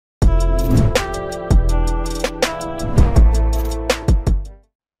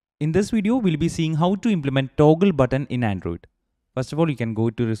In this video, we'll be seeing how to implement toggle button in Android. First of all, you can go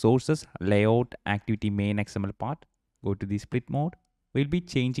to resources, layout, activity main XML part, go to the split mode. We'll be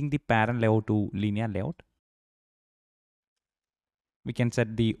changing the parent layout to linear layout. We can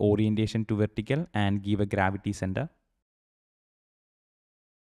set the orientation to vertical and give a gravity center.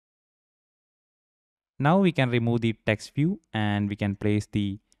 Now we can remove the text view and we can place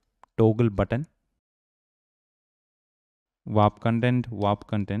the toggle button. Warp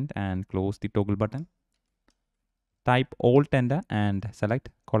content and close the toggle button. Type Alt Enter and select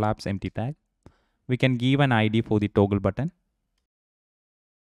collapse empty tag. We can give an ID for the toggle button.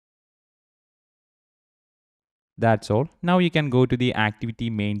 That's all. Now you can go to the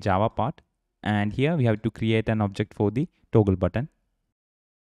activity main Java part, and here we have to create an object for the toggle button.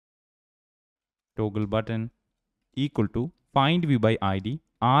 Toggle button equal to find view by ID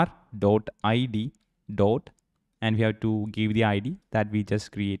r.id dot, and we have to give the ID that we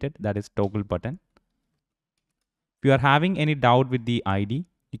just created, that is toggle button. If you are having any doubt with the ID,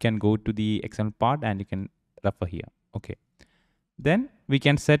 you can go to the XML part and you can refer here. Okay. Then we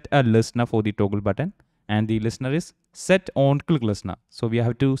can set a listener for the toggle button, and the listener is set on click listener. So we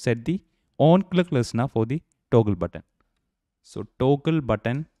have to set the on click listener for the toggle button. So toggle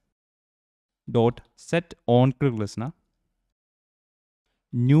button dot set on click listener,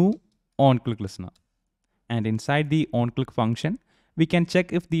 new on click listener, and inside the on click function we can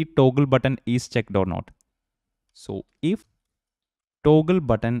check if the toggle button is checked or not. So if toggle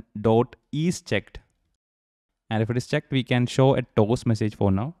button dot is checked, and if it is checked, we can show a toast message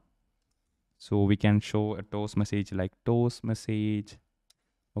for now. So we can show a toast message like toast message,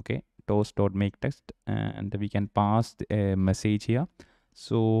 okay, toast.makeText, and we can pass a message here.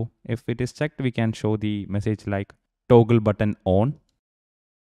 So if it is checked, we can show the message like toggle button on,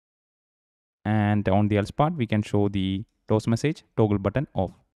 and on the else part we can show the toast message toggle button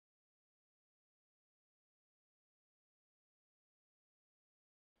off.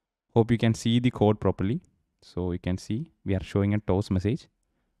 Hope you can see the code properly. So you can see we are showing a toast message.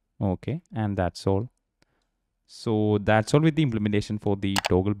 Okay, and that's all. So that's all with the implementation for the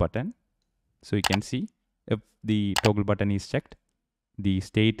toggle button. So you can see if the toggle button is checked, the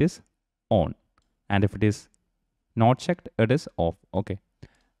state is on, and if it is not checked, it is off. Okay,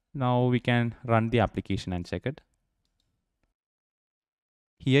 now we can run the application and check it.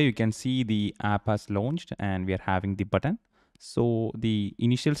 Here you can see the app has launched and we are having the button. So the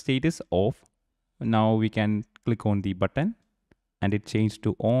initial state is off. Now we can click on the button and it changed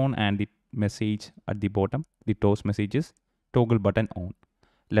to on, and the message at the bottom, the toast message is toggle button on.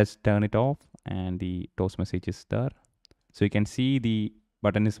 Let's turn it off and the toast message is there. So you can see the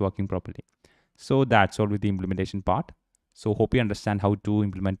button is working properly. So that's all with the implementation part. So hope you understand how to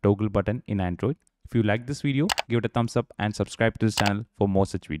implement toggle button in Android. If you like this video, give it a thumbs up and subscribe to this channel for more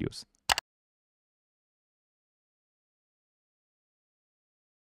such videos.